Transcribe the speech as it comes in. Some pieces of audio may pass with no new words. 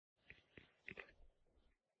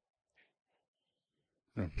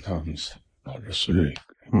أعوذ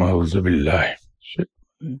باللہ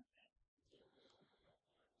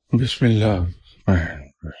بسم اللہ الرحمن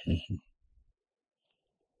الرحیم۔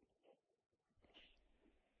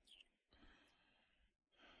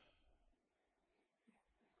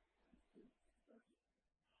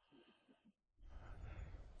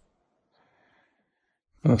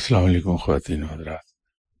 السلام علیکم خواتین و حضرات۔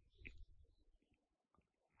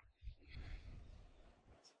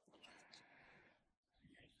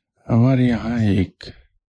 ہمارے یہاں ایک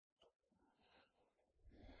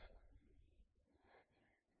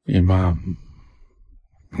امام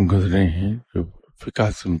گزرے ہیں جو فقہ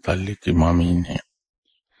سے متعلق امامین ہیں،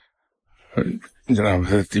 جناب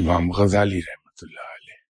حضرت امام غزالی رحمۃ اللہ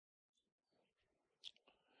علیہ۔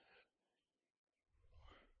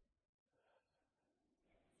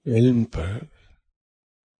 علم پر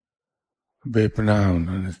بے پناہ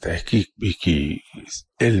انہوں نے تحقیق بھی کی، اس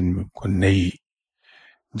علم کو نئی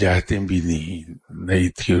جہتیں بھی دیں، نئی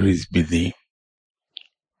تھیوریز بھی دیں۔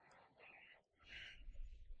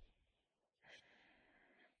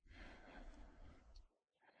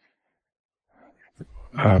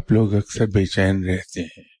 آپ لوگ اکثر بے چین رہتے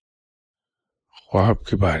ہیں خواب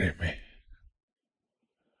کے بارے میں۔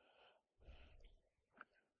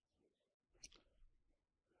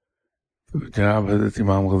 تو جناب حضرت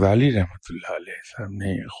امام غزالی رحمۃ اللہ علیہ صاحب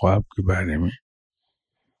نے خواب کے بارے میں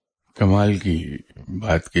کمال کی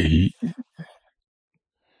بات کہی۔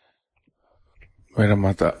 میرا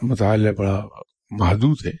مطالعہ بڑا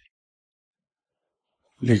محدود ہے،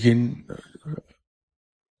 لیکن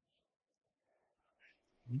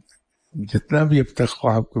جتنا بھی اب تک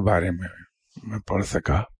خواب کے بارے میں پڑھ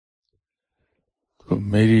سکا تو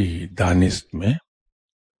میری دانست میں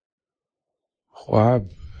خواب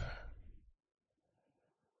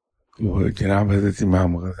وہ جناب حضرت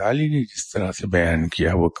امام غزالی نے جس طرح سے بیان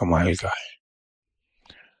کیا وہ کمال کا ہے۔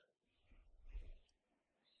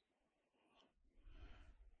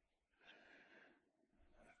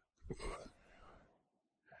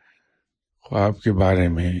 خواب کے بارے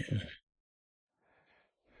میں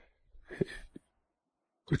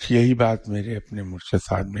کچھ یہی بات میرے اپنے مرشد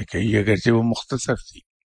صاحب نے کہی، اگرچہ وہ مختصر تھی۔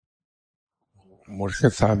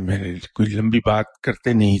 مرشد صاحب میرے کوئی لمبی بات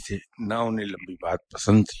کرتے نہیں تھے، نہ انہیں لمبی بات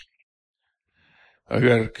پسند تھی۔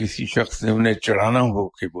 اگر کسی شخص نے انہیں چڑھانا ہو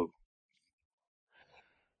کہ وہ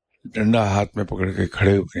ڈنڈا ہاتھ میں پکڑ کے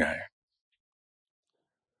کھڑے ہو جائیں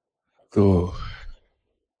تو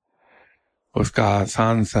اس کا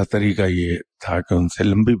آسان سا طریقہ یہ تھا کہ ان سے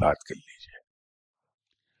لمبی بات کر لیجیے۔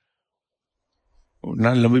 نہ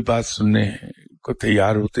لمبی بات سننے کو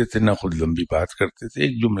تیار ہوتے تھے، نہ خود لمبی بات کرتے تھے،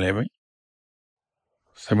 ایک جملے میں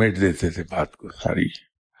سمیٹ دیتے تھے بات کو ساری۔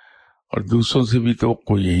 اور دوسروں سے بھی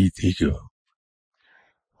توقع یہی تھی کہ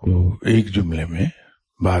وہ ایک جملے میں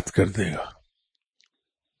بات کر دے گا۔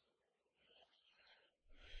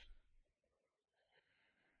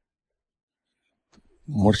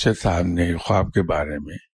 مرشد صاحب نے خواب کے بارے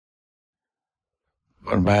میں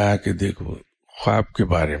فرمایا کہ دیکھو، خواب کے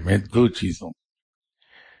بارے میں دو چیزوں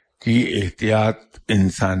کی احتیاط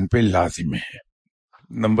انسان پہ لازم ہے۔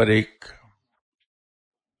 نمبر ایک،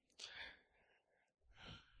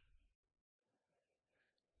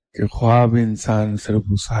 کہ خواب انسان صرف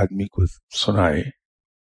اس آدمی کو سنائے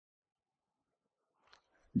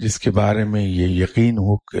جس کے بارے میں یہ یقین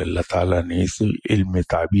ہو کہ اللہ تعالیٰ نے اسے علم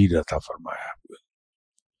تعبیر عطا فرمایا۔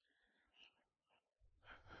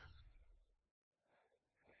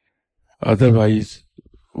 ادروائز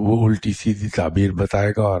وہ الٹی سیدھی تعبیر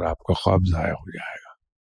بتائے گا اور آپ کا خواب ضائع ہو جائے گا۔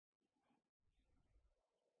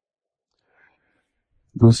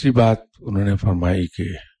 دوسری بات انہوں نے فرمائی کہ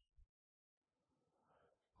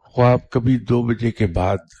خواب کبھی 2 بجے کے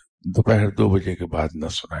بعد، دوپہر 2 بجے کے بعد نہ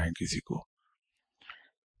سنائیں کسی کو،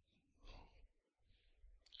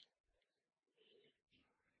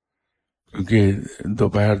 کیونکہ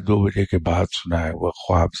دوپہر 2 بجے کے بعد سنائے وہ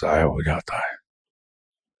خواب ضائع ہو جاتا ہے۔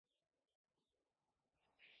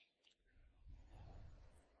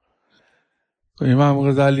 تو امام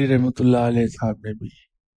غزالی رحمۃ اللہ علیہ صاحب نے بھی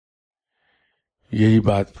یہی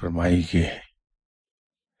بات فرمائی کہ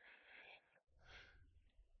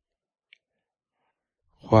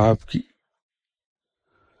خواب کی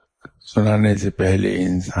سنانے سے پہلے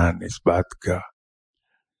انسان اس بات کا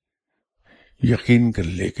یقین کر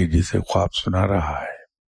لے کہ جسے خواب سنا رہا ہے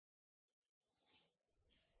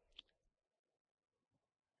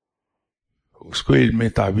اس کو علم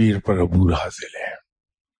تعبیر پر عبور حاصل ہے۔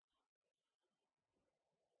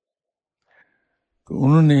 تو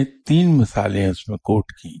انہوں نے 3 مثالیں اس میں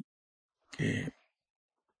کوٹ کی کہ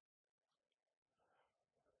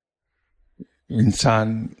انسان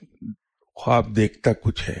خواب دیکھتا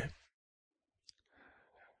کچھ ہے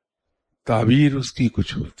تعبیر اس کی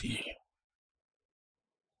کچھ ہوتی ہے.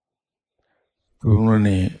 تو انہوں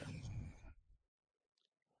نے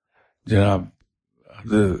جناب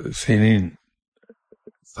حضرت سینین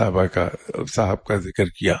صاحب کا ذکر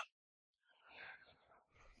کیا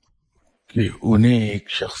کہ انہیں ایک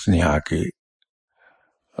شخص نے آ کے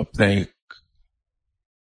اپنا ایک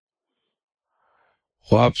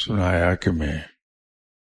خواب سنایا کہ میں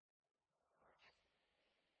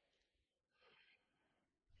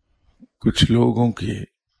کچھ لوگوں کے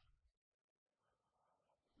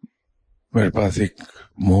میرے پاس ایک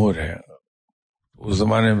مہر ہے. اس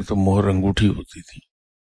زمانے میں تو مہر انگوٹھی ہوتی تھی.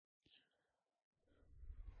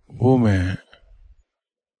 وہ میں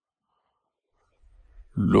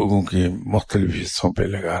لوگوں کے مختلف حصوں پہ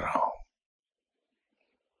لگا رہا ہوں.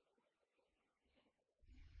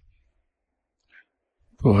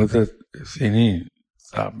 تو حضرت سینی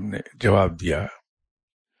صاحب نے جواب دیا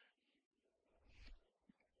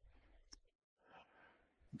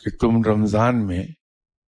کہ تم رمضان میں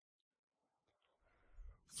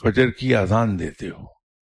فجر کی اذان دیتے ہو،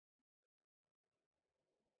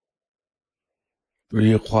 تو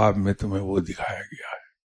یہ خواب میں تمہیں وہ دکھایا گیا ہے.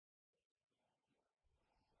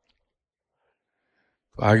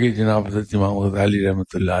 تو آگے جناب حضرت امام غزالی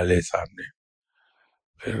رحمۃ اللہ علیہ صاحب نے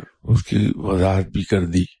پھر اس کی وضاحت بھی کر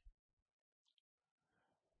دی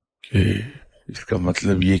کہ اس کا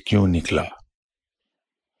مطلب یہ کیوں نکلا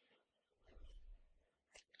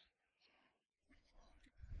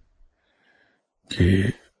کہ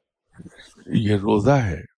یہ روزہ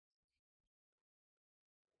ہے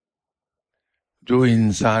جو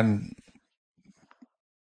انسان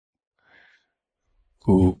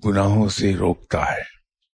کو گناہوں سے روکتا ہے،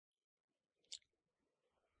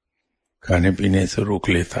 کھانے پینے سے روک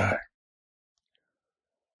لیتا ہے،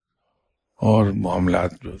 اور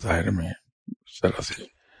معاملات جو ظاہر میں اس طرح سے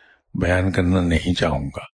بیان کرنا نہیں چاہوں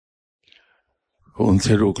گا ان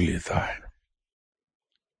سے روک لیتا ہے.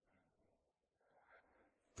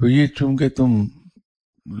 تو یہ چونکہ تم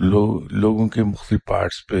لوگوں کے مختلف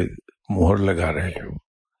پارٹس پہ مہر لگا رہے ہو،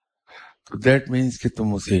 تو دیٹ مینس کہ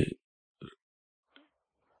تم اسے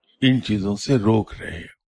ان چیزوں سے روک رہے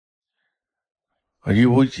ہو، اور یہ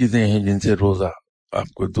وہی چیزیں ہیں جن سے روزہ آپ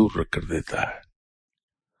کو دور رکھ کر دیتا ہے.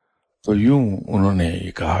 تو یوں انہوں نے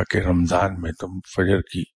یہ کہا کہ رمضان میں تم فجر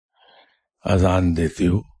کی اذان دیتے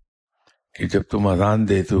ہو کہ جب تم اذان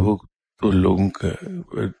دیتے ہو تو لوگوں کا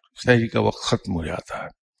سحری کا وقت ختم ہو جاتا ہے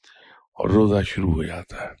اور روزہ شروع ہو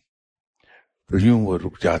جاتا ہے. تو یوں وہ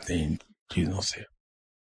رک جاتے ہیں ان چیزوں سے.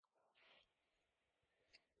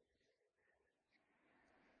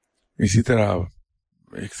 اسی طرح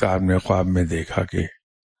ایک صاحب نے خواب میں دیکھا کہ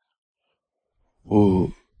وہ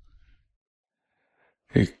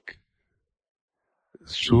ایک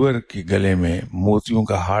سور کے گلے میں موتیوں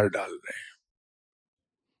کا ہار ڈال رہے ہیں.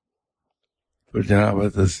 تو جناب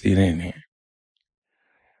حضرت نے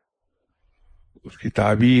اس کی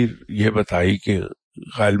تعبیر یہ بتائی کہ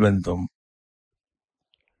غالباً تم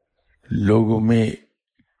لوگوں میں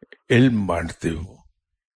علم بانٹتے ہو،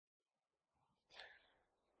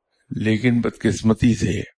 لیکن بدقسمتی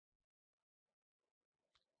سے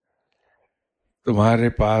تمہارے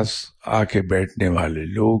پاس آ کے بیٹھنے والے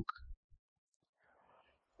لوگ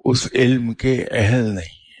اس علم کے اہل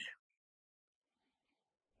نہیں.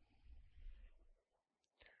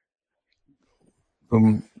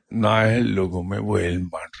 تم نااہل لوگوں میں وہ علم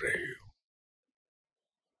بانٹ رہے ہو.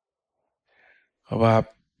 اب آپ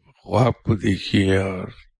خواب کو دیکھیے، اور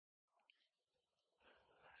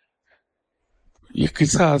یہ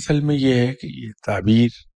قصہ اصل میں یہ ہے کہ یہ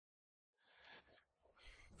تعبیر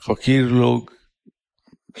فقیر لوگ،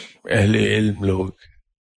 اہل علم لوگ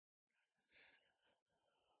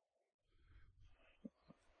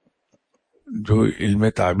جو علم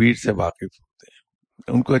تعبیر سے واقف ہوتے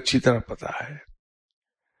ہیں ان کو اچھی طرح پتا ہے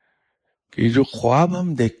کہ جو خواب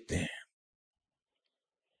ہم دیکھتے ہیں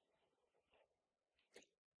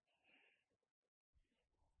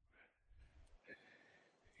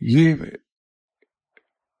یہ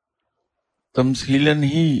تمثیلاً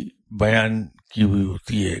ہی بیان کی ہوئی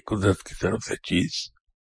ہوتی ہے قدرت کی طرف سے چیز.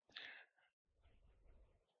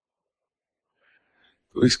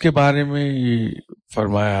 تو اس کے بارے میں یہ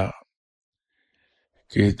فرمایا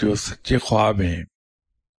کہ جو سچے خواب ہیں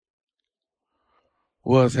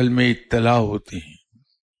وہ اصل میں اطلاع ہوتی ہیں.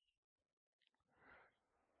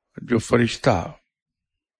 جو فرشتہ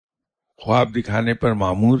خواب دکھانے پر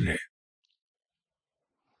مامور ہے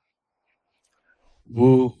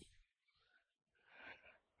وہ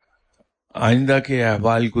آئندہ کے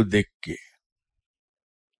احوال کو دیکھ کے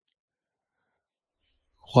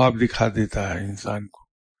خواب دکھا دیتا ہے انسان کو،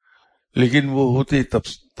 لیکن وہ ہوتے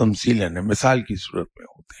تمثیلاً مثال کی صورت میں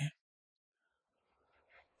ہوتے ہیں.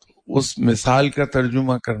 اس مثال کا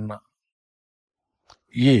ترجمہ کرنا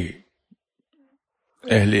یہ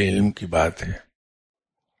اہل علم کی بات ہے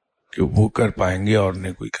کہ وہ کر پائیں گے اور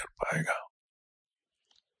نہیں کوئی کر پائے گا.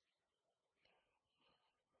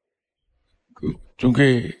 چونکہ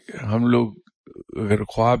ہم لوگ اگر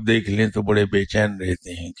خواب دیکھ لیں تو بڑے بے چین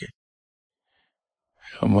رہتے ہیں کہ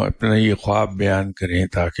ہم اپنا یہ خواب بیان کریں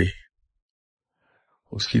تاکہ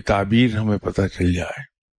اس کی تعبیر ہمیں پتہ چل جائے.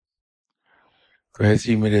 تو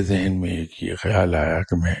ایسے ہی میرے ذہن میں ایک یہ خیال آیا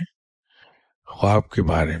کہ میں خواب کے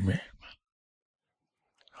بارے میں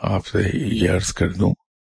آپ سے یہ عرض کر دوں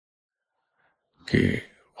کہ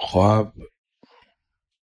خواب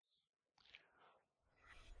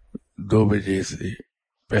 2 بجے سے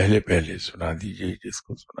پہلے سنا دیجیے جس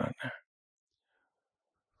کو سنانا ہے،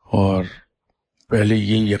 اور پہلے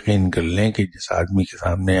یہ یقین کر لیں کہ جس آدمی کے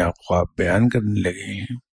سامنے آپ خواب بیان کرنے لگے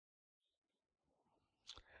ہیں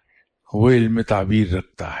وہ علم تعبیر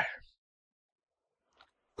رکھتا ہے،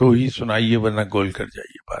 تو ہی سنائیے ورنہ گول کر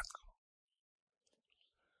جائیے بات کو.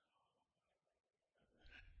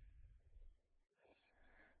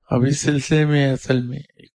 اب اس سلسلے میں اصل میں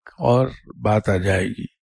ایک اور بات آ جائے گی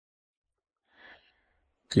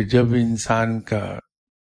کہ جب انسان کا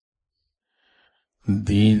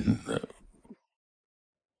دین،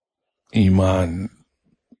 ایمان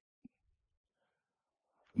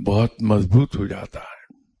بہت مضبوط ہو جاتا ہے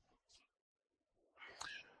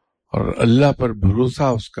اور اللہ پر بھروسہ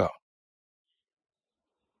اس کا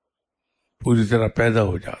پوری طرح پیدا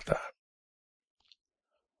ہو جاتا ہے،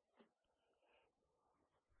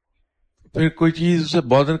 پھر کوئی چیز اسے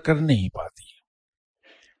بادر کر نہیں پاتی،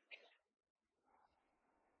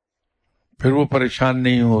 پھر وہ پریشان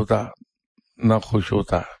نہیں ہوتا نہ خوش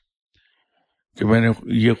ہوتا کہ میں نے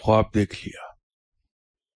یہ خواب دیکھ لیا،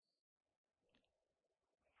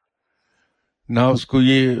 نہ اس کو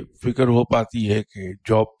یہ فکر ہو پاتی ہے کہ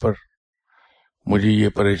جاب پر مجھے یہ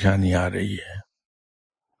پریشانی آ رہی ہے،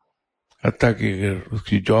 حتیٰ کہ اگر اس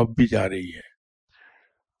کی جاب بھی جا رہی ہے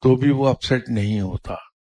تو بھی وہ اپسیٹ نہیں ہوتا،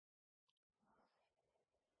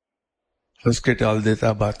 ہنس کے ٹال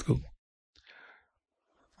دیتا بات کو.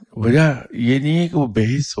 وجہ یہ نہیں ہے کہ وہ بے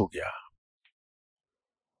حس ہو گیا،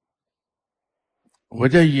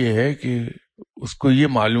 وجہ یہ ہے کہ اس کو یہ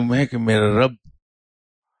معلوم ہے کہ میرا رب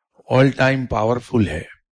آل ٹائم پاورفل ہے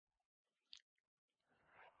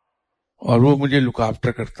اور وہ مجھے لک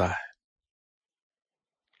آفٹر کرتا ہے.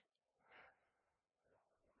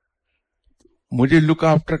 مجھے لک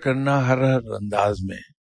آفٹر کرنا ہر انداز میں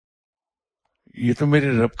یہ تو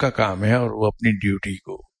میرے رب کا کام ہے، اور وہ اپنی ڈیوٹی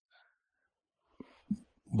کو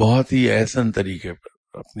بہت ہی احسن طریقے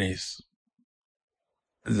پر، اپنے اس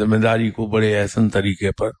ذمہ داری کو بڑے احسن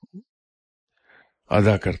طریقے پر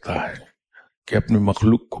ادا کرتا ہے کہ اپنی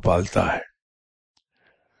مخلوق کو پالتا ہے.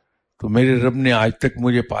 تو میرے رب نے آج تک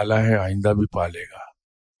مجھے پالا ہے، آئندہ بھی پالے گا.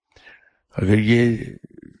 اگر یہ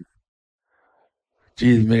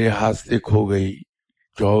چیز میرے ہاتھ سے کھو گئی،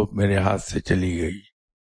 جاب میرے ہاتھ سے چلی گئی،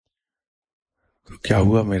 تو کیا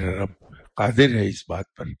ہوا؟ میرا رب قادر ہے اس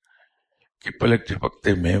بات پر کہ پلک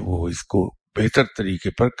جھپکتے میں وہ اس کو بہتر طریقے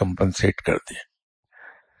پر کمپنسیٹ کر دے.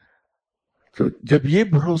 تو جب یہ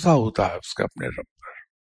بھروسہ ہوتا ہے اس کا اپنے رب پر،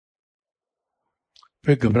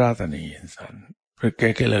 پھر گھبراتا نہیں ہے انسان، پھر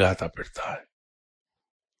کہہ لگاتا پھرتا ہے.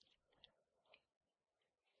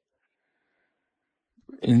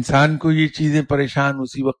 انسان کو یہ چیزیں پریشان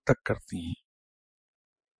اسی وقت تک کرتی ہیں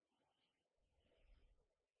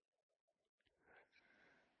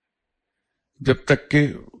جب تک کہ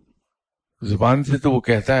زبان سے تو وہ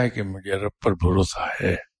کہتا ہے کہ مجھے رب پر بھروسہ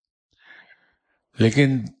ہے،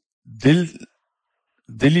 لیکن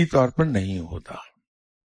دلی طور پر نہیں ہوتا.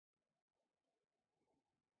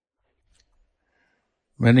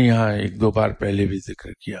 میں نے یہاں 1-2 بار پہلے بھی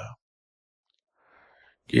ذکر کیا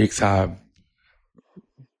کہ ایک صاحب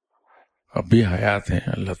اب بھی حیات ہیں،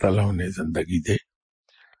 اللہ تعالیٰ انہیں زندگی دے،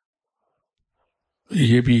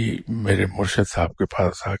 یہ بھی میرے مرشد صاحب کے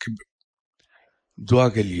پاس آ کے دعا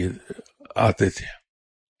کے لیے آتے تھے.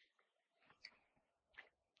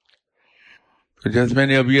 تو جیسے میں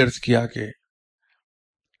نے ابھی عرض کیا کہ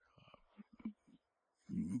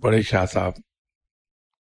بڑے شاہ صاحب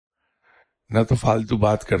نہ تو فالتو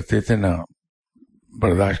بات کرتے تھے نہ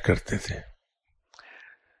برداشت کرتے تھے.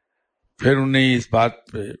 پھر انہیں اس بات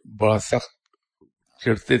پہ بڑا سخت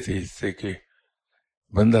چڑھتے تھے اس سے کہ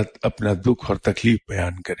بندہ اپنا دکھ اور تکلیف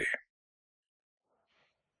بیان کرے.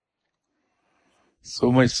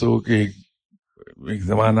 مچ سو کہ ایک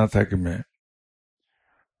زمانہ تھا کہ میں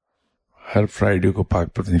ہر فرائیڈے کو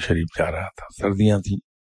پاک پتن شریف جا رہا تھا. سردیاں تھیں،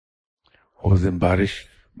 اس دن بارش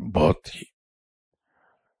بہت تھی،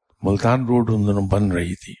 ملتان روڈ ان دنوں بن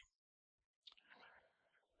رہی تھی.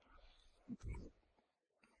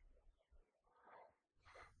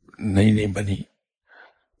 نئی نئی بنی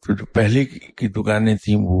تو جو پہلے کی دکانیں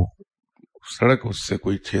تھیں وہ سڑک اس سے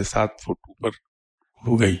کوئی 6-7 فٹ اوپر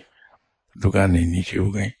ہو گئی، دکانیں نیچے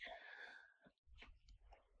ہو گئی.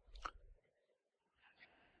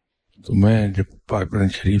 تو میں جب پاکستان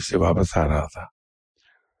شریف سے واپس آ رہا تھا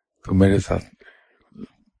تو میرے ساتھ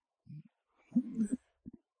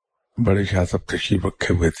بڑے شاہ صاحب تشریف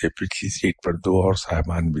رکھے ہوئے تھے، پچھلی سیٹ پر 2 اور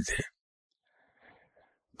صاحبان بھی تھے.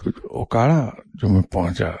 تو اوکاڑا جو میں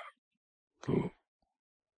پہنچا تو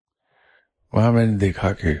وہاں میں نے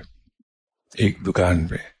دیکھا کہ ایک دکان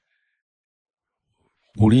پہ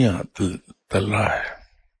پوڑیاں تل رہا ہے.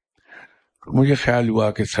 تو مجھے خیال ہوا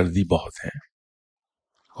کہ سردی بہت ہے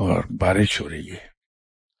اور بارش ہو رہی ہے،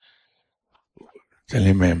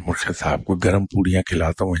 چلے میں مرشد صاحب کو گرم پوڑیاں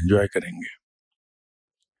کھلاتا ہوں، انجوائے کریں گے.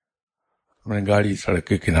 میں نے گاڑی سڑک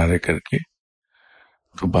کے کنارے کر کے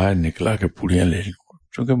تو باہر نکلا کہ پوڑیاں لے لوں.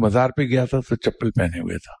 چونکہ مزار پہ گیا تھا تو چپل پہنے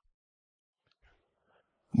ہوئے تھا،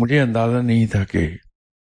 مجھے اندازہ نہیں تھا کہ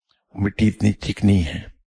مٹی اتنی چکنی ہے.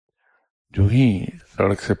 جو ہی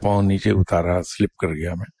سڑک سے پاؤں نیچے اتارا، سلپ کر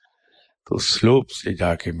گیا میں، تو سلوپ سے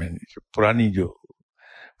جا کے میں نے پرانی جو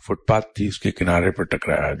فٹ پاتھ تھی اس کے کنارے پر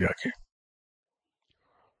ٹکرایا جا کے.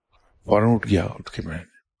 فوراً اٹھ گیا، اٹھ کے میں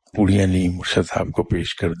پوڑیاں لی، مرشد صاحب کو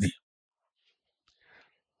پیش کر دی.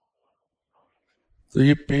 تو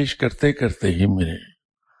یہ پیش کرتے کرتے ہی میرے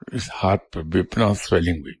اس ہاتھ پہ بے پناہ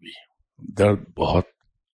سویلنگ ہوئی بھی، درد بہت،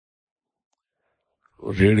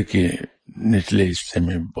 ریڑھ کے نچلے حصے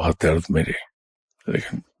میں بہت درد میرے،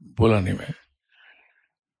 لیکن بولا نہیں. میں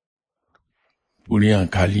پوڑیاں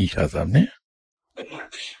کھا لی، شاہ صاحب نے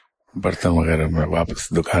برتن وغیرہ میں واپس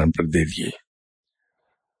دکان پر دے دیے.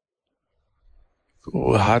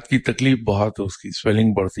 تو ہاتھ کی تکلیف بہت، اس کی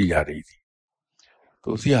سویلنگ بڑھتی جا رہی تھی.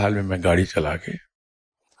 تو اسی حال میں گاڑی چلا کے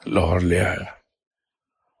لاہور لے آیا.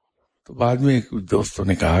 تو بعد میں کچھ دوستوں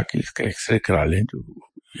نے کہا کہ اس کا ایکس رے کرا لیں، جو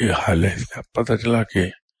یہ حال ہے اس کا. پتہ چلا کہ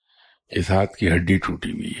اس ہاتھ کی ہڈی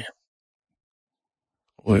ٹوٹی ہوئی ہے.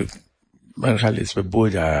 وہ میرے خیال اس پہ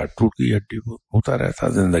بوجھ آیا، ٹوٹ گئی ہڈی، ہوتا رہتا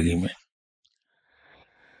زندگی میں.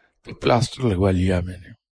 تو پلاسٹر لگوا لیا میں نے.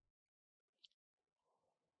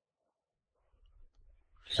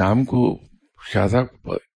 شام کو شاہ صاحب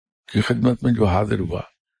کی خدمت میں جو حاضر ہوا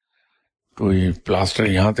تو یہ پلاسٹر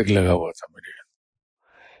یہاں تک لگا ہوا تھا میرے.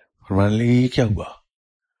 فرمانے لگے یہ کیا ہوا؟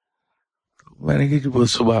 میں نے کہا وہ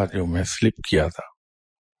صبح جو میں سلپ کیا تھا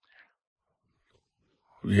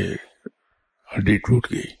یہ ہڈی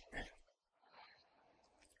ٹوٹ گئی.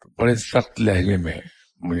 تو بڑے سخت لہجے میں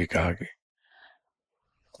مجھے کہا کہ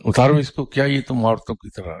اتارو اس کو. کیا یہ تم عورتوں کی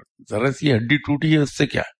طرح، ذرا سی ہڈی ٹوٹی ہے اس سے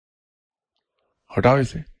کیا، ہٹاؤ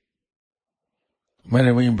اسے. میں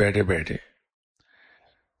نے وہیں بیٹھے بیٹھے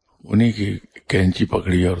انہیں کی کینچی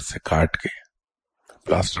پکڑی اور اسے کاٹ کے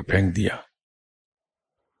پلاسٹر پھینک دیا.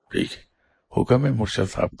 ٹھیک ہے، حکم ہے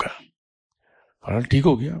مرشد صاحب کا. اور ٹھیک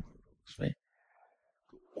ہو گیا. اس میں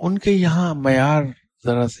ان کے یہاں معیار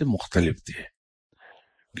ذرا سے مختلف تھے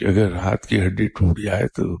کہ اگر ہاتھ کی ہڈی ٹوٹ جائے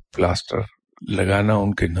تو پلاسٹر لگانا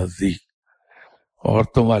ان کے نزدیک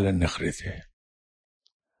عورتوں والے نخرے تھے.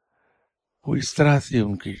 وہ اس طرح سے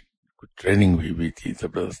ان کی کچھ ٹریننگ ہوئی بھی تھی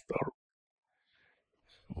زبردست. اور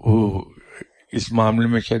وہ اس معاملے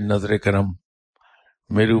میں شاید نظر کرم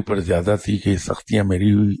میرے اوپر زیادہ تھی کہ سختیاں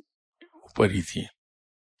میری اوپر ہی تھیں.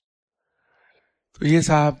 تو یہ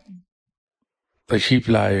صاحب تشریف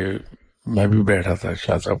لائے، میں بھی بیٹھا تھا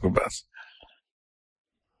شاہ صاحب کے پاس.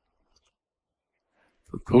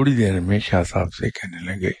 تو تھوڑی دیر میں شاہ صاحب سے کہنے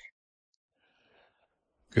لگے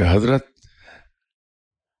کہ حضرت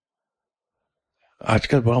آج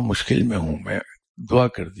کل بڑا مشکل میں ہوں، میں دعا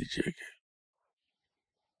کر دیجیے کہ.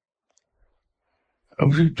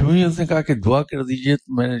 اب جو ہی اس نے کہا کہ دعا کر دیجیے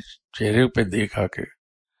تو میں نے چہرے پہ دیکھا کہ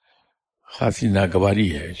خاصی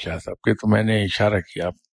ناگواری ہے شاہ صاحب کے. تو میں نے اشارہ کیا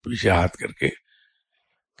پیچھے ہاتھ کر کے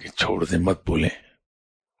کہ چھوڑ دیں، مت بولیں.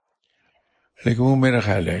 لیکن وہ میرا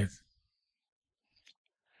خیال ہے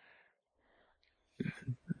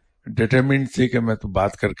ڈیٹرمنٹ تھے کہ میں تو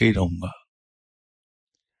بات کر کے ہی رہوں گا.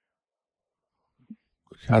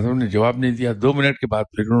 شاہ صاحب نے جواب نہیں دیا. 2 منٹ کے بعد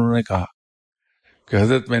پھر انہوں نے کہا کہ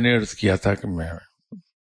حضرت میں نے عرض کیا تھا کہ میں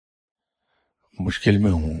مشکل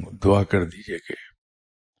میں ہوں، دعا کر دیجئے کہ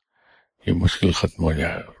یہ مشکل ختم ہو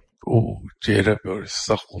جائے. وہ چہرے پہ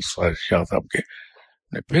سخت غصہ شاہ صاحب کے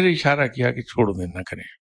نے پھر اشارہ کیا کہ چھوڑ دیں، نہ کریں،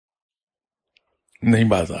 نہیں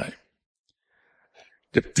باز آئے.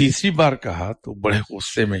 جب تیسری بار کہا تو بڑے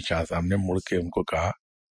غصے میں شاہ صاحب نے مڑ کے ان کو کہا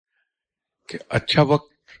کہ اچھا وقت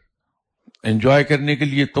انجوائے کرنے کے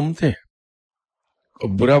لیے تم تھے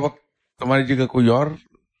اور برا وقت تمہاری جگہ کوئی اور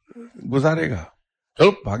گزارے گا.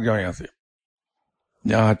 چلو بھاگ جاؤ یہاں سے.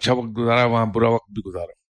 جہاں اچھا وقت گزارا وہاں برا وقت بھی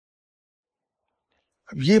گزارا.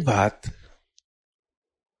 اب یہ بات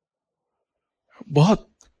بہت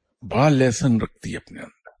بڑا لیسن رکھتی ہے اپنے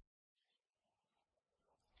اندر.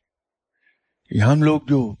 یہ ہم لوگ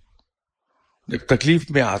جو جب تکلیف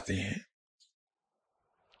میں آتے ہیں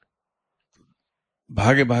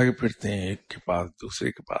بھاگے بھاگے پھرتے ہیں، ایک کے پاس،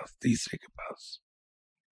 دوسرے کے پاس، تیسرے کے پاس،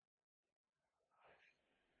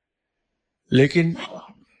 لیکن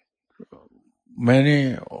میں نے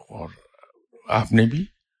اور آپ نے بھی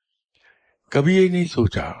کبھی یہ نہیں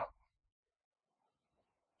سوچا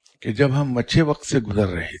کہ جب ہم اچھے وقت سے گزر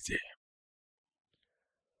رہے تھے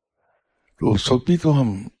تو اس وقت بھی تو ہم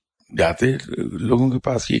جاتے لوگوں کے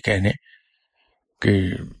پاس یہ کہنے کہ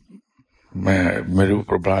میرے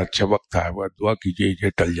اوپر بڑا اچھا وقت آیا ہوا، دعا کیجیے یہ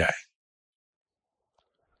ٹل جائے.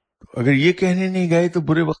 اگر یہ کہنے نہیں گئے تو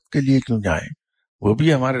برے وقت کے لیے کیوں جائیں؟ وہ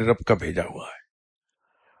بھی ہمارے رب کا بھیجا ہوا ہے.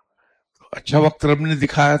 اچھا وقت رب نے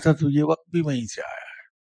دکھایا تھا تو یہ وقت بھی وہیں سے آیا ہے.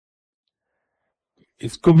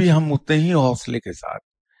 اس کو بھی ہم اتنے ہی حوصلے کے ساتھ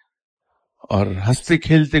اور ہنستے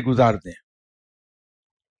کھیلتے گزار دیں.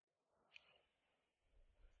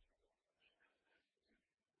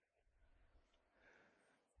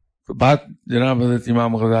 تو بات جناب حضرت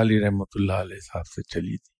امام غزالی رحمۃ اللہ علیہ صاحب سے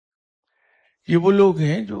چلی تھی. یہ وہ لوگ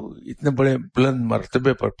ہیں جو اتنے بڑے بلند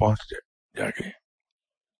مرتبے پر پہنچ جا گئے.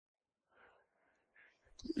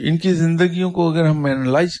 ان کی زندگیوں کو اگر ہم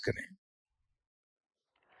اینالائز کریں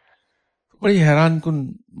تو بڑی حیران کن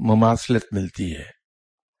مماثلت ملتی ہے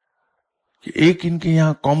کہ ایک ان کے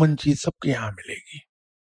یہاں کامن چیز سب کے یہاں ملے گی،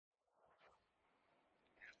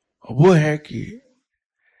 وہ ہے کہ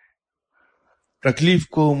تکلیف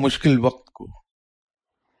کو، مشکل وقت کو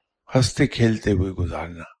ہنستے کھیلتے ہوئے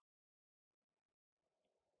گزارنا.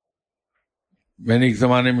 میں نے ایک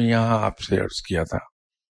زمانے میں یہاں آپ سے عرض کیا تھا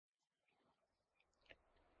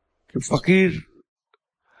کہ فقیر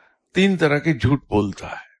 3 طرح کے جھوٹ بولتا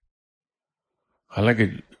ہے. حالانکہ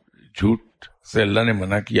جھوٹ سے اللہ نے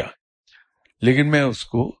منع کیا، لیکن میں اس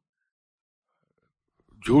کو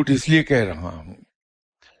جھوٹ اس لیے کہہ رہا ہوں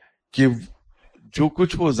کہ جو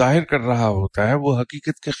کچھ وہ ظاہر کر رہا ہوتا ہے وہ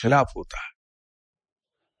حقیقت کے خلاف ہوتا ہے.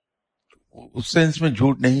 اس سینس میں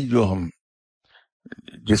جھوٹ نہیں جو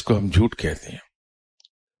جس کو ہم جھوٹ کہتے ہیں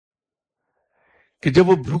کہ جب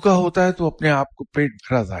وہ بھوکا ہوتا ہے تو اپنے آپ کو پیٹ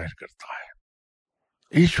بھرا ظاہر کرتا ہے.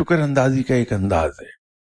 یہ شکر اندازی کا ایک انداز ہے،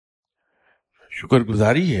 شکر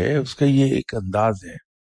گزاری ہے اس کا یہ ایک انداز ہے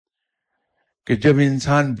کہ جب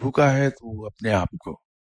انسان بھوکا ہے تو وہ اپنے آپ کو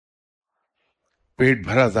پیٹ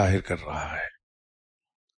بھرا ظاہر کر رہا ہے.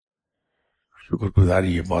 شکر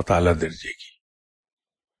گزاری ہے بہت اعلیٰ درجے کی.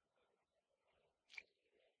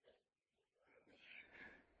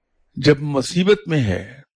 جب مصیبت میں ہے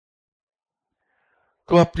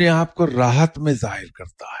تو اپنے آپ کو راحت میں ظاہر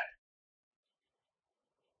کرتا ہے.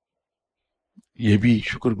 یہ بھی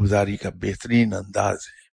شکر گزاری کا بہترین انداز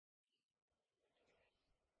ہے.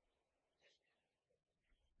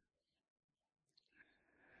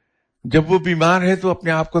 جب وہ بیمار ہے تو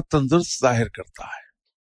اپنے آپ کو تندرست ظاہر کرتا ہے.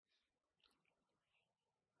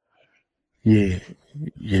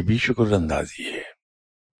 یہ بھی شکر اندازی ہے.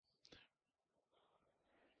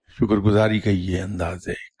 شکر گزاری کا یہ انداز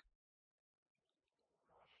ہے.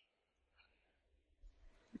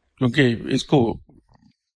 کیونکہ اس کو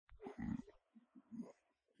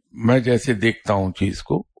میں جیسے دیکھتا ہوں چیز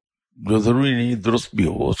کو، جو ضروری نہیں درست بھی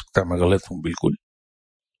ہو سکتا ہے میں غلط ہوں بالکل،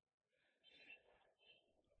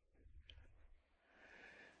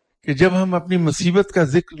 کہ جب ہم اپنی مصیبت کا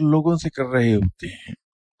ذکر لوگوں سے کر رہے ہوتے ہیں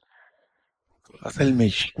تو اصل میں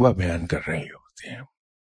شکوہ بیان کر رہے ہوتے ہیں.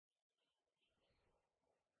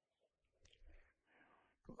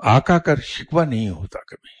 آقا کا شکوہ نہیں ہوتا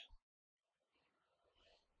کبھی.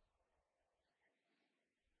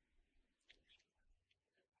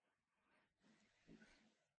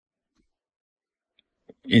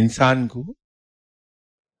 انسان کو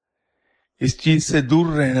اس چیز سے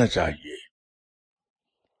دور رہنا چاہیے.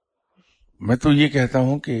 میں تو یہ کہتا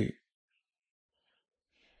ہوں کہ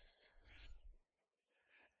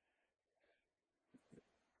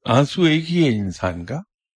آنسو ایک ہی ہے انسان کا.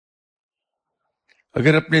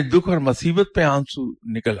 اگر اپنے دکھ اور مصیبت پہ آنسو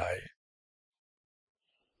نکل آئے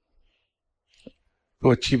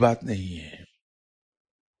تو اچھی بات نہیں ہے،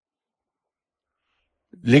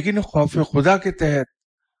 لیکن خوف خدا کے تحت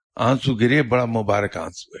آنسو گرے بڑا مبارک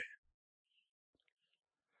آنسو ہے.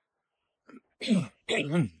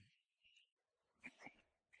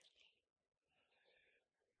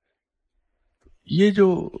 یہ جو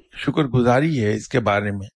شکر گزاری ہے اس کے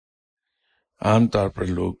بارے میں عام طور پر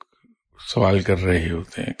لوگ سوال کر رہے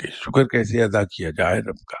ہوتے ہیں کہ شکر کیسے ادا کیا جائے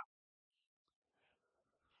رب کا.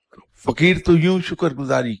 فقیر تو یوں شکر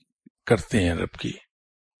گزاری کرتے ہیں رب کی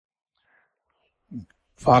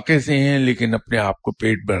فاقے سے ہیں لیکن اپنے آپ کو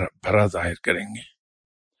پیٹ بھرا ظاہر کریں گے،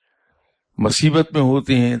 مصیبت میں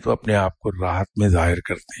ہوتے ہیں تو اپنے آپ کو راحت میں ظاہر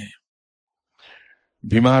کرتے ہیں،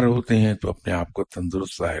 بیمار ہوتے ہیں تو اپنے آپ کو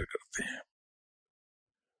تندرست ظاہر کرتے ہیں۔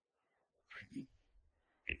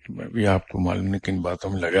 میں بھی آپ کو معلوم نہیں کن باتوں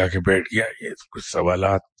میں لگا کے بیٹھ گیا، یہ کچھ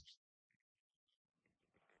سوالات۔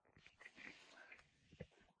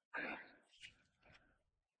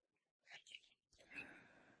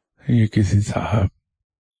 یہ کسی صاحب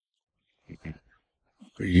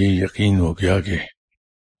کو یہ یقین ہو گیا کہ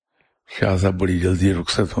شاہ صاحب بڑی جلدی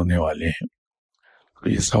رخصت ہونے والے ہیں، تو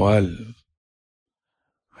یہ سوال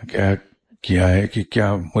کیا کیا ہے کہ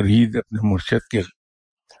کیا مرید اپنے مرشد کے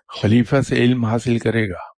خلیفہ سے علم حاصل کرے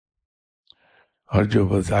گا، اور جو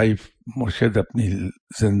وظائف مرشد اپنی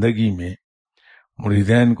زندگی میں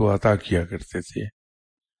مریدین کو عطا کیا کرتے تھے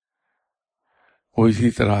وہ اسی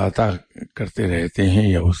طرح عطا کرتے رہتے ہیں،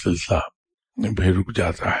 یا وہ سلسلہ بھی رک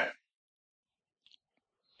جاتا ہے۔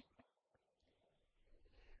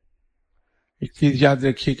 ایک چیز یاد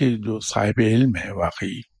رکھیے کہ جو صاحب علم ہے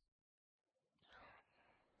واقعی،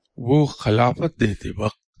 وہ خلافت دیتے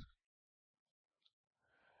وقت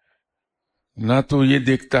نہ تو یہ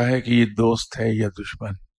دیکھتا ہے کہ یہ دوست ہے یا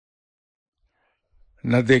دشمن،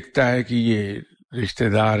 نہ دیکھتا ہے کہ یہ رشتہ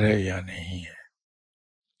دار ہے یا نہیں ہے،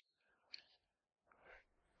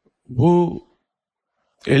 وہ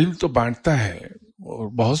علم تو بانٹتا ہے اور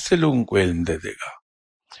بہت سے لوگوں کو علم دے دے گا،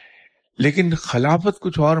 لیکن خلافت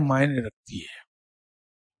کچھ اور معنی رکھتی ہے۔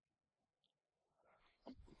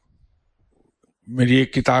 میری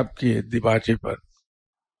ایک کتاب کے دیباچے پر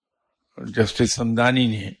جسٹس سمدانی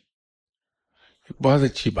نے ایک بہت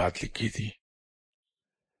اچھی بات لکھی تھی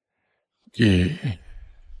کہ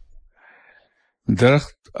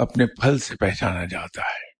درخت اپنے پھل سے پہچانا جاتا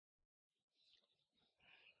ہے،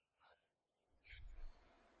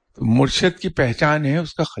 تو مرشد کی پہچان ہے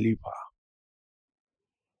اس کا خلیفہ،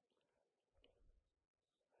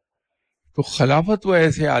 تو خلافت وہ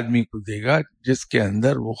ایسے آدمی کو دے گا جس کے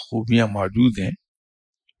اندر وہ خوبیاں موجود ہیں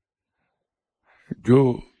جو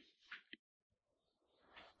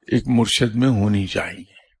ایک مرشد میں ہونی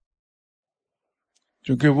چاہیے،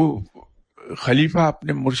 کیونکہ وہ خلیفہ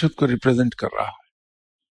اپنے مرشد کو ریپرزینٹ کر رہا ہے۔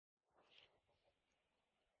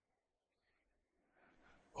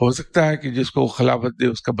 ہو سکتا ہے کہ جس کو خلافت دے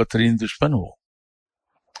اس کا بدترین دشمن ہو،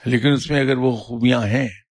 لیکن اس میں اگر وہ خوبیاں ہیں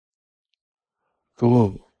تو وہ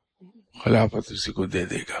خلافت اسی کو دے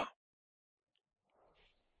دے گا۔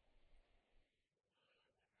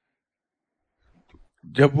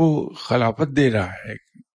 جب وہ خلافت دے رہا ہے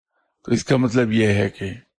تو اس کا مطلب یہ ہے کہ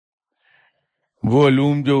وہ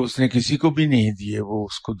علوم جو اس نے کسی کو بھی نہیں دیے وہ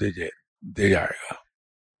اس کو دے جائے گا۔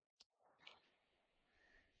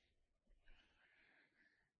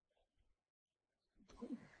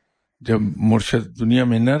 جب مرشد دنیا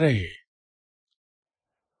میں نہ رہے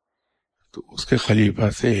تو اس کے خلیفہ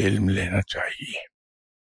سے علم لینا چاہیے۔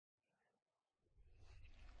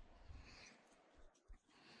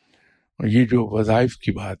 اور یہ جو وظائف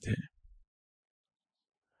کی بات ہے،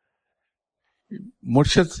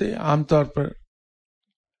 مرشد سے عام طور پر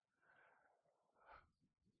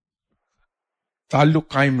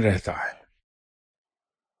تعلق قائم رہتا ہے،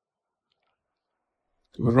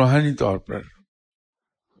 تو روحانی طور پر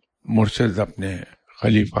مرشد اپنے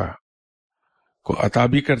خلیفہ کو عطا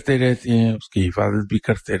بھی کرتے رہتے ہیں، اس کی حفاظت بھی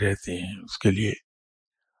کرتے رہتے ہیں، اس کے لیے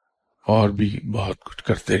اور بھی بہت کچھ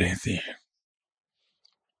کرتے رہتے ہیں۔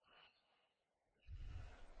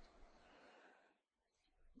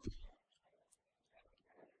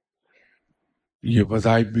 یہ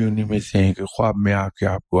وظائف بھی انہی میں سے ہیں کہ خواب میں آ کے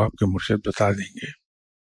آپ کو آپ کے مرشد بتا دیں گے،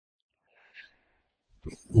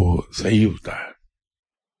 وہ صحیح ہوتا ہے۔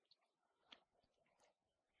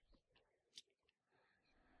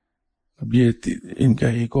 اب یہ ان کا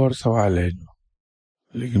ایک اور سوال ہے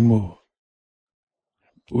لیکن وہ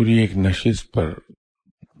پوری ایک نشست پر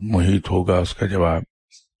محیط ہوگا اس کا جواب۔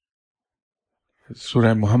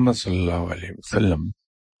 سورہ محمد صلی اللہ علیہ وسلم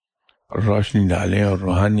پر روشنی ڈالیں اور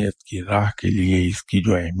روحانیت کی راہ کے لیے اس کی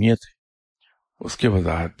جو اہمیت ہے اس کی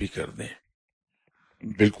وضاحت بھی کر دیں۔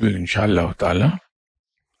 بالکل انشاءاللہ تعالی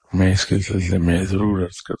میں اس کے سلسلے میں ضرور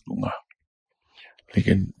عرض کر دوں گا،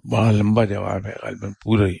 لیکن بڑا لمبا جواب ہے، غالباً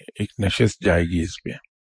پورے ایک نشست جائے گی اس پہ۔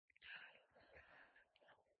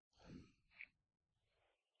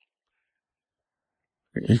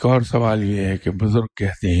 ایک اور سوال یہ ہے کہ بزرگ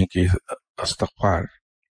کہتے ہیں کہ استغفار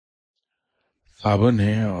صابن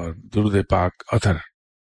ہے اور درود پاک عطر،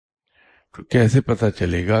 تو کیسے پتہ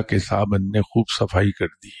چلے گا کہ صابن نے خوب صفائی کر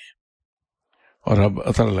دی ہے اور اب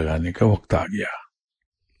عطر لگانے کا وقت آ گیا؟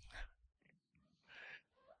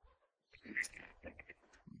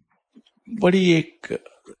 بڑی ایک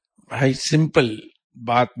بھائی سمپل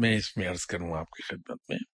بات میں اس میں عرض کروں آپ کی خدمت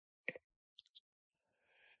میں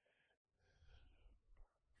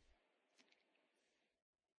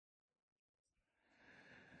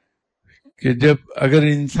کہ جب اگر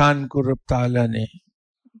انسان کو رب تعالیٰ نے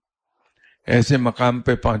ایسے مقام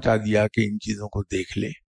پہ پہنچا دیا کہ ان چیزوں کو دیکھ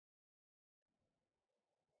لے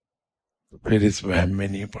تو پھر اس وہم میں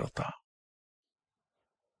نہیں پڑتا.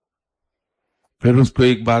 پھر اس کو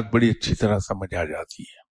ایک بات بڑی اچھی طرح سمجھ آ جاتی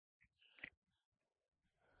ہے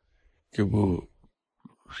کہ وہ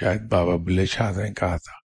شاید بابا بلے شاہ نے کہا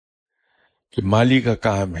تھا کہ مالی کا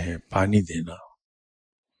کام ہے پانی دینا،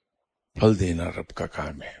 پھل دینا رب کا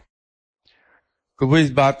کام ہے. تو وہ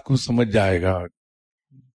اس بات کو سمجھ جائے گا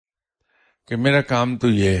کہ میرا کام تو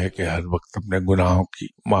یہ ہے کہ ہر وقت اپنے گناہوں کی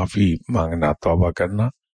معافی مانگنا، توبہ کرنا،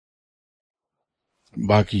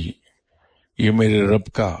 باقی یہ میرے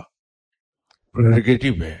رب کا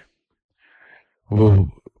پریروگیٹو ہے، وہ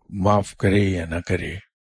معاف کرے یا نہ کرے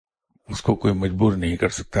اس کو کوئی مجبور نہیں کر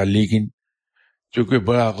سکتا. لیکن چونکہ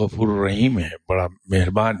بڑا غفور رحیم ہے، بڑا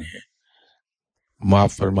مہربان ہے،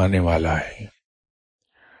 معاف فرمانے والا ہے،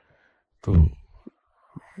 تو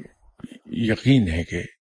یقین ہے کہ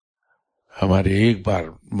ہمارے ایک بار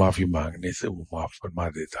معافی مانگنے سے وہ معاف فرما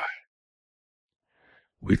دیتا ہے.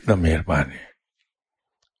 وہ اتنا مہربان ہے.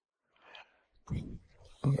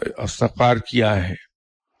 استغفار کیا ہے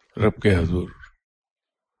رب کے حضور،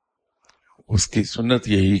 اس کی سنت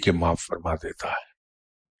یہی کہ معاف فرما دیتا ہے.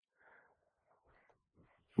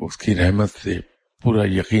 اس کی رحمت سے پورا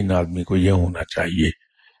یقین آدمی کو یہ ہونا چاہیے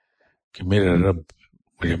کہ میرا رب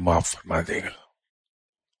مجھے معاف فرما دے گا.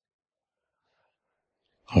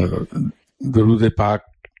 اور درود پاک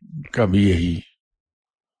کا بھی یہی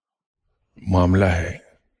معاملہ ہے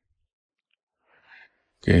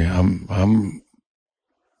کہ ہم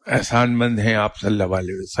احسان مند ہیں آپ صلی اللہ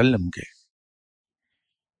علیہ وسلم کے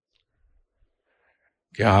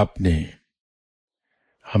کہ آپ نے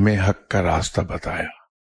ہمیں حق کا راستہ بتایا،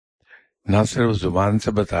 نہ صرف زبان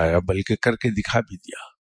سے بتایا بلکہ کر کے دکھا بھی دیا.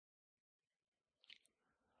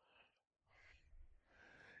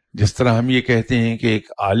 جس طرح ہم یہ کہتے ہیں کہ ایک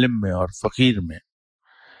عالم میں اور فقیر میں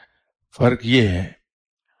فرق یہ ہے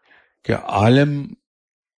کہ عالم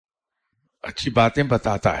اچھی باتیں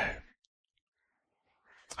بتاتا ہے،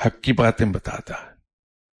 حق کی باتیں بتاتا ہے،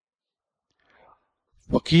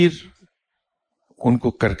 فقیر ان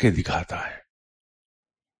کو کر کے دکھاتا ہے.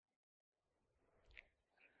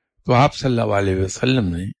 تو آپ صلی اللہ علیہ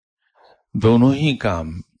وسلم نے دونوں ہی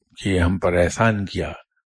کام کیے، ہم پر احسان کیا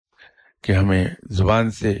کہ ہمیں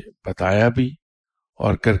زبان سے بتایا بھی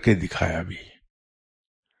اور کر کے دکھایا بھی.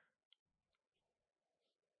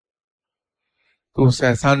 تو اس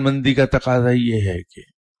احسان مندی کا تقاضا یہ ہے کہ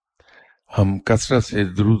ہم کثرت سے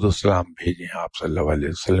درود و سلام بھیجیں آپ صلی اللہ علیہ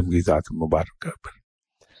وسلم کی ذات مبارکہ پر.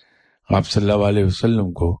 آپ صلی اللہ علیہ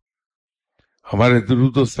وسلم کو ہمارے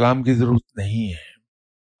درود و سلام کی ضرورت نہیں ہے،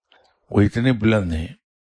 وہ اتنے بلند ہیں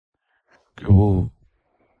کہ وہ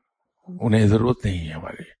انہیں ضرورت نہیں ہے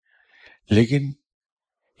ہمارے. لیکن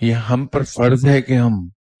یہ ہم پر فرض ہے کہ ہم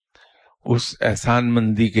اس احسان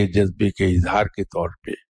مندی کے جذبے کے اظہار کے طور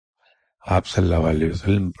پہ آپ صلی اللہ علیہ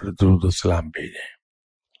وسلم پر درود و سلام بھیجیں.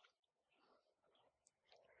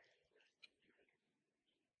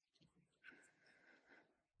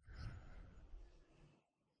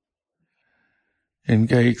 ان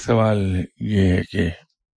کا ایک سوال یہ ہے کہ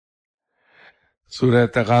سورہ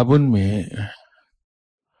تغابن میں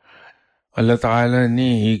اللہ تعالی نے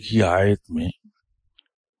ایک ہی آیت میں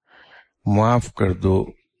معاف کر دو،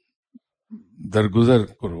 درگزر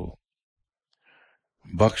کرو،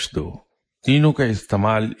 بخش دو، تینوں کا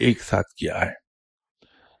استعمال ایک ساتھ کیا ہے.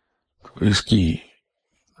 تو اس کی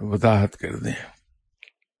وضاحت کر دیں.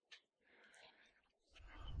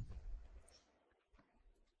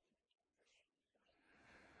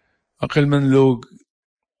 عقل مند لوگ،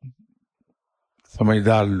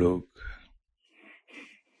 سمجھدار لوگ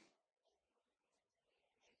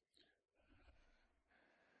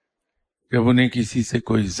جب انہیں کسی سے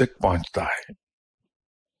کوئی زک پہنچتا ہے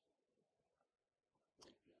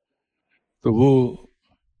تو وہ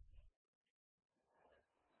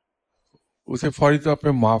اسے فوری طور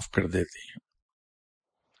پہ معاف کر دیتے ہیں،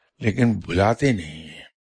 لیکن بھلاتے نہیں ہیں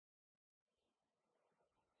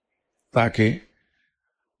تاکہ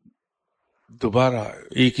دوبارہ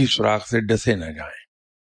ایک ہی سوراخ سے ڈسے نہ جائیں.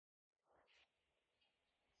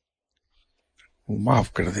 وہ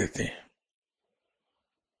معاف کر دیتے ہیں.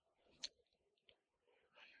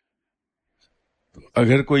 تو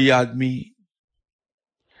اگر کوئی آدمی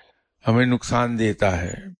ہمیں نقصان دیتا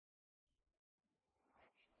ہے،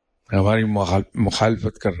 ہماری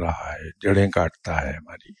مخالفت کر رہا ہے، جڑیں کاٹتا ہے،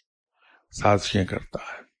 ہماری سازشیں کرتا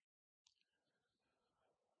ہے،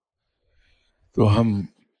 تو ہم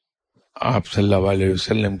آپ صلی اللہ علیہ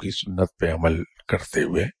وسلم کی سنت پہ عمل کرتے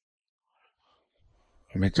ہوئے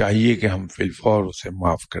ہمیں چاہیے کہ ہم فی الفور اسے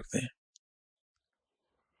معاف کر دیں،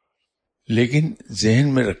 لیکن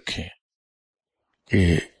ذہن میں رکھیں کہ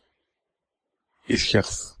اس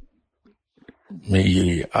شخص میں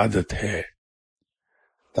یہ عادت ہے،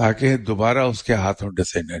 تاکہ دوبارہ اس کے ہاتھوں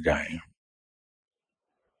ڈسے نہ جائیں۔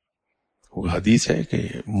 وہ حدیث ہے کہ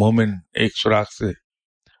مومن ایک سوراخ سے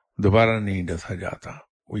دوبارہ نہیں ڈسا جاتا،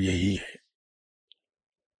 وہ یہی ہے۔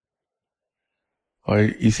 اور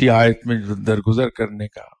اسی آیت میں جو درگزر کرنے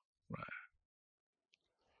کا،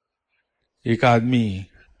 ایک آدمی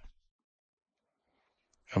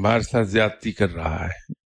ہمارے ساتھ زیادتی کر رہا ہے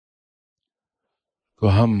تو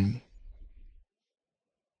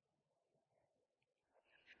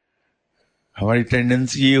ہماری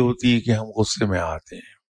ٹینڈنسی یہ ہوتی ہے کہ ہم غصے میں آتے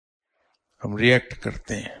ہیں، ہم ریئیکٹ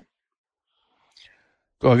کرتے ہیں۔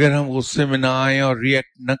 تو اگر ہم غصے میں نہ آئیں اور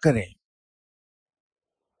ریئیکٹ نہ کریں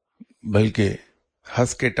بلکہ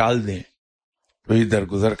ہنس کے ٹال دیں تو یہ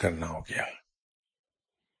درگزر کرنا ہو گیا۔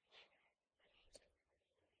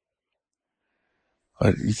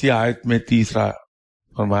 اور اسی آیت میں تیسرا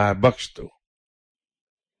فرمایا بخش دو۔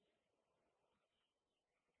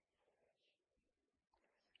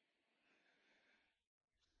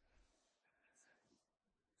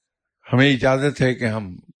 ہمیں اجازت ہے کہ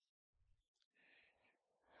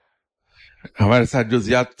ہمارے ساتھ جو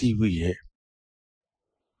زیادتی ہوئی ہے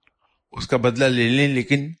اس کا بدلہ لے لیں،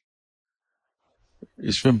 لیکن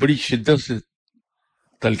اس میں بڑی شدت سے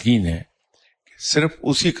تلقین ہے کہ صرف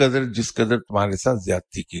اسی قدر جس قدر تمہارے ساتھ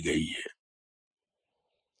زیادتی کی گئی ہے۔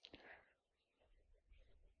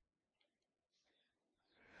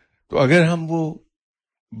 تو اگر ہم وہ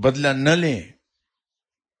بدلہ نہ لیں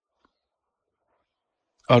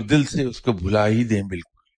اور دل سے اس کو بھلا ہی دیں بالکل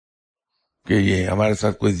کہ یہ ہمارے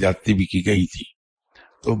ساتھ کوئی زیادتی بھی کی گئی تھی،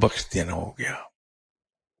 تو بخش دینا ہو گیا۔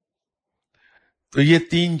 تو یہ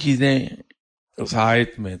تین چیزیں اس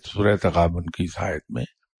آیت میں، سورہ تغابن کی اس آیت میں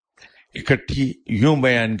اکٹھی یوں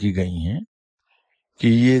بیان کی گئی ہیں کہ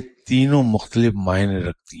یہ تینوں مختلف معنی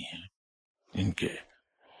رکھتی ہیں۔ ان کے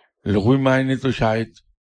لغوی معنی تو شاید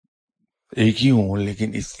ایک ہی ہوں،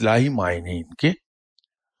 لیکن اصطلاحی معنی ان کے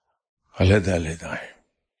علیحدہ علیحدہ ہیں۔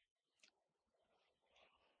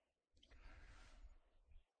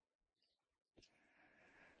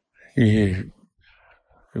 یہ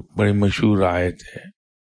ایک بڑی مشہور آیت ہے،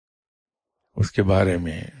 اس کے بارے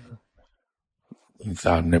میں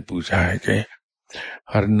انسان نے پوچھا ہے کہ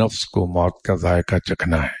ہر نفس کو موت کا ذائقہ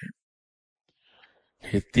چکھنا ہے۔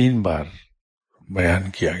 یہ 3 بار بیان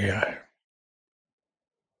کیا گیا ہے،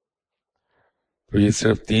 تو یہ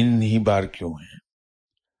صرف 3 ہی بار کیوں ہیں؟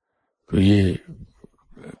 تو یہ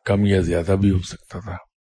کم یا زیادہ بھی ہو سکتا تھا۔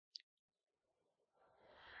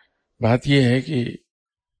 بات یہ ہے کہ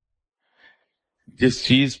جس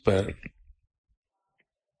چیز پر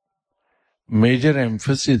میجر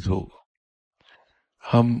ایمفسس ہو،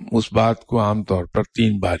 ہم اس بات کو عام طور پر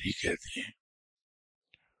 3 بار ہی کہتے ہیں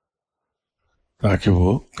تاکہ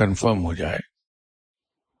وہ کنفرم ہو جائے۔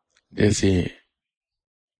 جیسے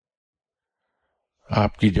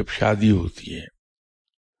آپ کی جب شادی ہوتی ہے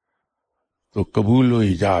تو قبول و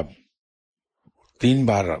ایجاب 3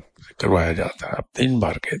 بار آپ سے کروایا جاتا ہے، آپ 3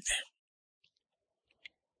 بار کہتے ہیں،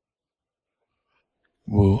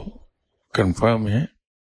 وہ کنفرم ہے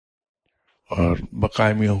اور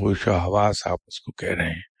بقائمی ہوش و حواس آپ اس کو کہہ رہے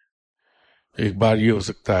ہیں۔ ایک بار یہ ہو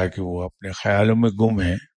سکتا ہے کہ وہ اپنے خیالوں میں گم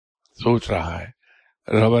ہے، سوچ رہا ہے،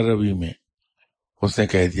 روا روی میں اس نے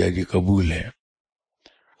کہہ دیا جی قبول ہے،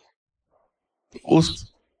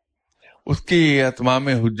 اس کی یہ اتمام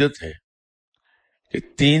حجت ہے کہ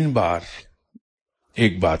 3 بار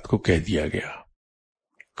ایک بات کو کہہ دیا گیا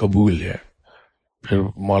قبول ہے۔ پھر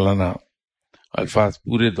مولانا الفاظ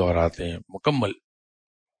پورے دہراتے ہیں مکمل،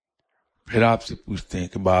 پھر آپ سے پوچھتے ہیں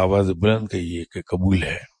کہ بآواز بلند کہیے کہ قبول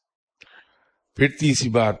ہے، پھر تیسری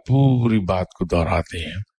بار پوری بات کو دہراتے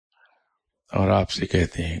ہیں اور آپ سے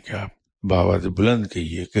کہتے ہیں کہ آپ بآواز بلند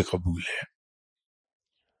کہیے کہ قبول ہے۔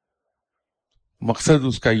 مقصد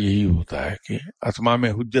اس کا یہی ہوتا ہے کہ اتمام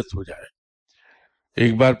حجت ہو جائے۔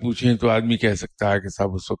 ایک بار پوچھیں تو آدمی کہہ سکتا ہے کہ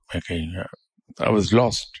صاحب اس وقت میں کہیں I was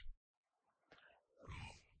lost،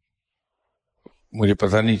 مجھے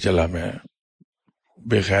پتہ نہیں چلا، میں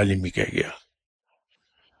بے خیالی میں کہہ گیا۔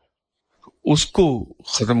 اس کو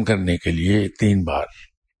ختم کرنے کے لیے 3 بار۔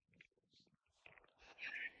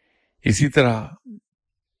 اسی طرح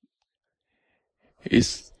اس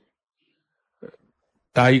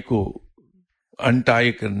ٹائی کو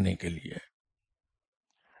انٹائی کرنے کے لیے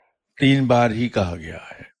 3 بار ہی کہا گیا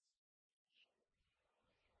ہے۔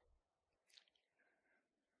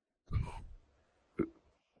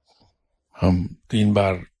 ہم 3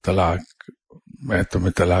 بار طلاق، میں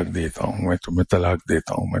تمہیں طلاق دیتا ہوں، میں تمہیں طلاق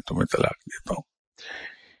دیتا ہوں، میں تمہیں طلاق دیتا ہوں،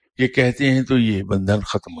 یہ کہتے ہیں تو یہ بندھن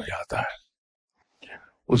ختم ہو جاتا ہے.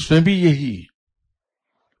 اس میں بھی یہی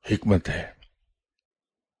حکمت ہے.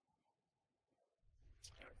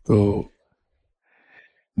 تو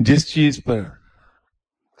جس چیز پر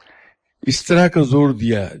اس طرح کا زور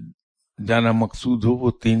دیا جانا مقصود ہو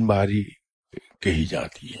وہ 3 بار ہی کہی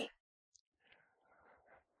جاتی ہے.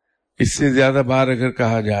 اس سے زیادہ بار اگر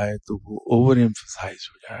کہا جائے تو وہ اوور ایمفسائز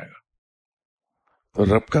ہو جائے گا. تو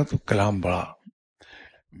رب کا تو کلام بڑا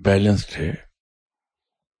بیلنسڈ ہے،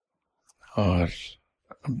 اور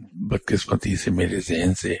بدقسمتی سے میرے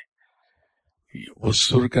ذہن سے وہ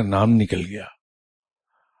سر کا نام نکل گیا.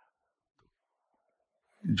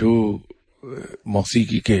 جو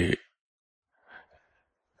موسیقی کے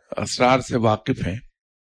اسرار سے واقف ہیں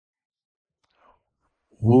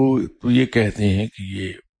وہ تو یہ کہتے ہیں کہ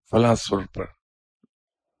یہ فلاں سر پر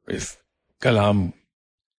اس کلام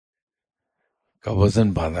کا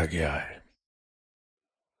وزن باندھا گیا ہے.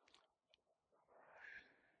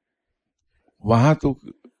 وہاں تو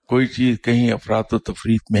کوئی چیز کہیں افراط و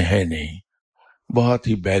تفریط میں ہے نہیں، بہت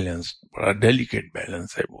ہی بیلنسڈ، بڑا ڈیلیکیٹ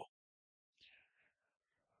بیلنس ہے وہ.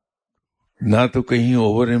 نہ تو کہیں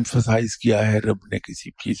اوور ایمفسائز کیا ہے رب نے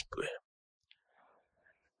کسی چیز پہ،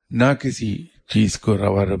 نہ کسی چیز کو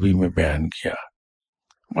روا ربی میں بیان کیا.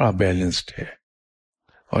 بڑا بیلنسڈ ہے،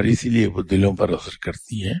 اور اسی لیے وہ دلوں پر اثر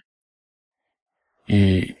کرتی ہے.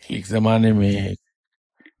 یہ ایک زمانے میں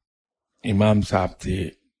امام صاحب تھے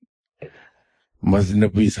مسجد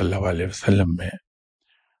نبی صلی اللہ علیہ وسلم میں،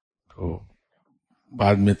 تو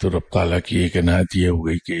بعد میں تو رب تعالیٰ کی ایک عنایت یہ ہو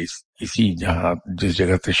گئی کہ اسی جہاں جس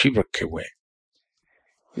جگہ تشریف رکھے ہوئے ہیں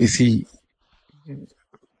اسی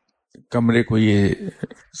کمرے کو یہ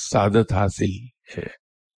سعادت حاصل ہے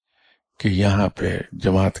کہ یہاں پہ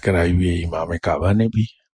جماعت کرائی ہوئی ہے امام کعبہ نے بھی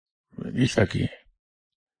عشاء کی.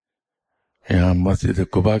 یہاں مسجد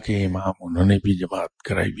قباء کے امام انہوں نے بھی جماعت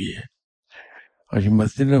کرائی ہوئی ہے، اور یہ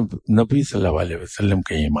مسجد نبی صلی اللہ علیہ وسلم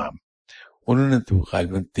کے امام انہوں نے تو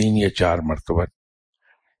غالباً 3 یا 4 مرتبہ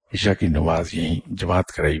عشاء کی نماز یہیں جماعت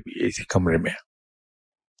کرائی ہوئی ہے اسی کمرے میں.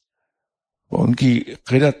 ان کی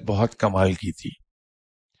قرأت بہت کمال کی تھی.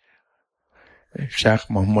 شیخ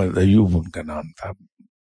محمد ایوب ان کا نام تھا.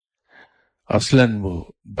 اصلاً وہ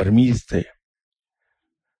برمیز تھے.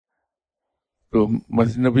 تو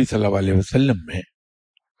مسجد نبی صلی اللہ علیہ وسلم میں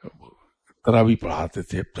تراویح پڑھاتے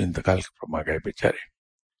تھے. اب تو انتقال فرما گئے بیچارے.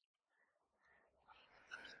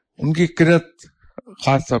 ان کی قرأت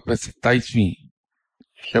خاص طور پہ 27ویں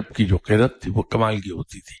شب کی جو قرأت تھی وہ کمال کی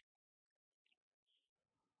ہوتی تھی.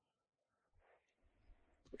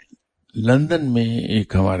 لندن میں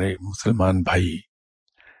ایک ہمارے مسلمان بھائی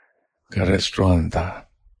کا ریسٹوران تھا،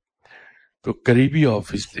 تو قریبی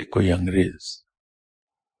آفس سے کوئی انگریز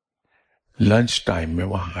لنچ ٹائم میں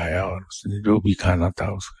وہاں آیا، اور اس نے جو بھی کھانا تھا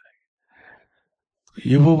اس کا،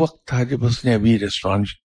 یہ وہ وقت تھا جب اس نے ابھی ریسٹوران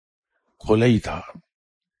کھولا ہی تھا،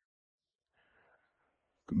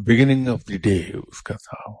 بگننگ آف دی ڈے اس کا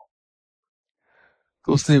تھا.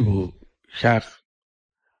 تو اس نے وہ شیخ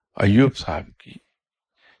ایوب صاحب کی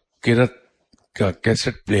قرأت کا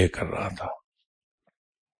کیسٹ پلے کر رہا تھا.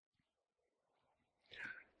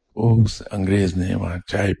 اس انگریز نے وہاں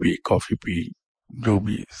چائے پی، کافی پی، جو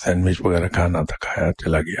بھی سینڈوچ وغیرہ کھانا تھا کھایا،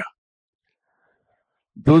 چلا گیا.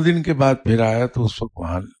 2 دن کے بعد پھر آیا تو اس وقت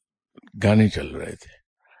وہاں گانے چل رہے تھے.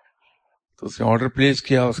 تو اس نے آرڈر پلیس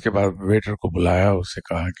کیا. اس کے بعد ویٹر کو بلایا، اس سے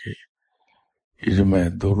کہا کہ یہ جو میں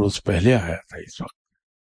 2 روز پہلے آیا تھا اس وقت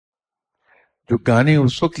جو گانے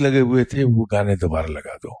اس وقت لگے ہوئے تھے وہ گانے دوبارہ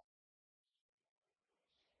لگا دو.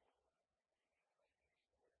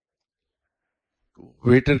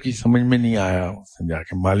 ویٹر کی سمجھ میں نہیں آیا. اس نے جا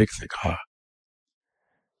کے مالک سے کہا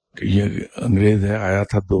کہ یہ انگریز ہے، آیا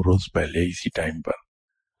تھا 2 روز پہلے اسی ٹائم پر.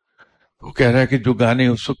 وہ کہہ رہا ہے کہ جو گانے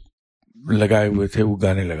اس وقت لگائے ہوئے تھے وہ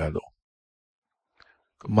گانے لگا دو.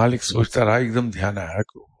 تو مالک سوچتا رہا، ایک دم دھیان آیا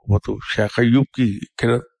کہ وہ تو شیخ ایوب کی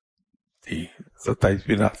قرأت تھی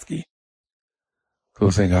 27ویں رات کی. تو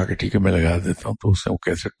اس نے کہا کہ ٹھیک ہے میں لگا دیتا ہوں. تو اس نے وہ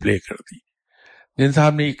کیسٹ پلے کر دی. جن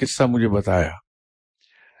صاحب نے یہ قصہ مجھے بتایا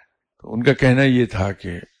تو ان کا کہنا یہ تھا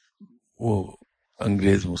کہ وہ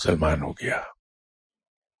انگریز مسلمان ہو گیا.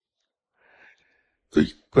 تو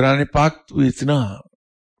قرآن پاک تو اتنا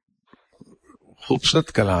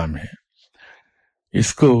خوبصورت کلام ہے،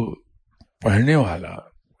 اس کو پڑھنے والا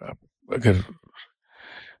اگر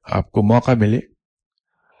آپ کو موقع ملے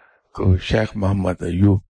تو شیخ محمد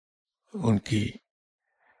ایوب ان کی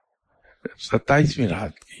 27ویں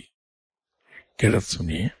رات کی قرأت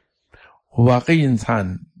سنیے. واقعی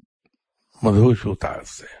انسان مدہوش ہوتا ہے اس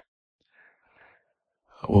سے.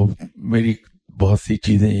 وہ میری بہت سی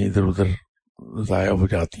چیزیں ادھر ادھر ضائع ہو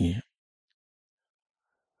جاتی ہیں.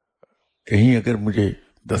 کہیں اگر مجھے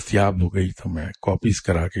دستیاب ہو گئی تو میں کاپیز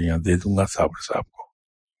کرا کے یہاں دے دوں گا صابر صاحب کو،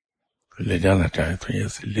 لے جانا چاہیں تو یہاں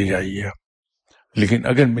سے لے جائیے آپ. لیکن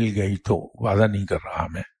اگر مل گئی تو وعدہ نہیں کر رہا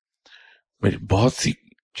میں. میری بہت سی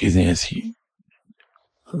چیزیں ایسی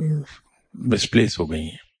مسپلیس ہو گئی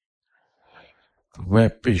ہیں، تو میں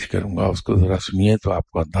پیش کروں گا، اس کو ذرا سنیے تو آپ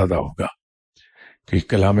کو اندازہ ہوگا کہ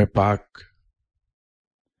کلام پاک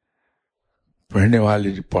پڑھنے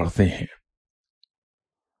والے جو پڑھتے ہیں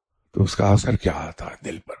تو اس کا اثر کیا آتا ہے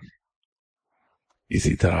دل پر.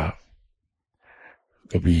 اسی طرح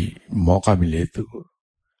کبھی موقع ملے تو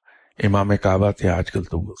امام کعبہ تھے، آج کل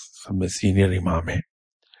تو وہ سب میں سینئر امام ہیں،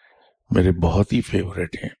 میرے بہت ہی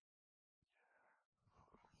فیورٹ ہیں،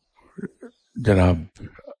 جناب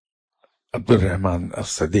عبد الرحمن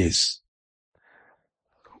السدیس.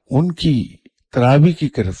 ان کی تراویح کی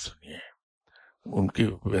قرأت سنیے. ان کی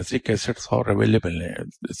ویسے کیسٹس اور اویلیبل ہیں،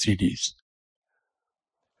 سی ڈیز،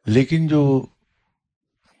 لیکن جو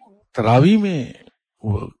تراویح میں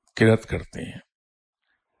وہ قرأت کرتے ہیں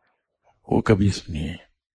وہ کبھی سنیے.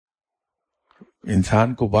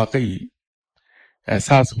 انسان کو واقعی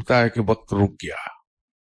احساس ہوتا ہے کہ وقت رک گیا.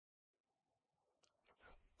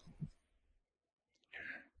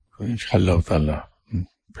 انشاءاللہ تعالی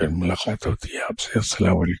پھر ملاقات ہوتی ہے آپ سے.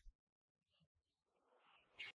 السلام علیکم.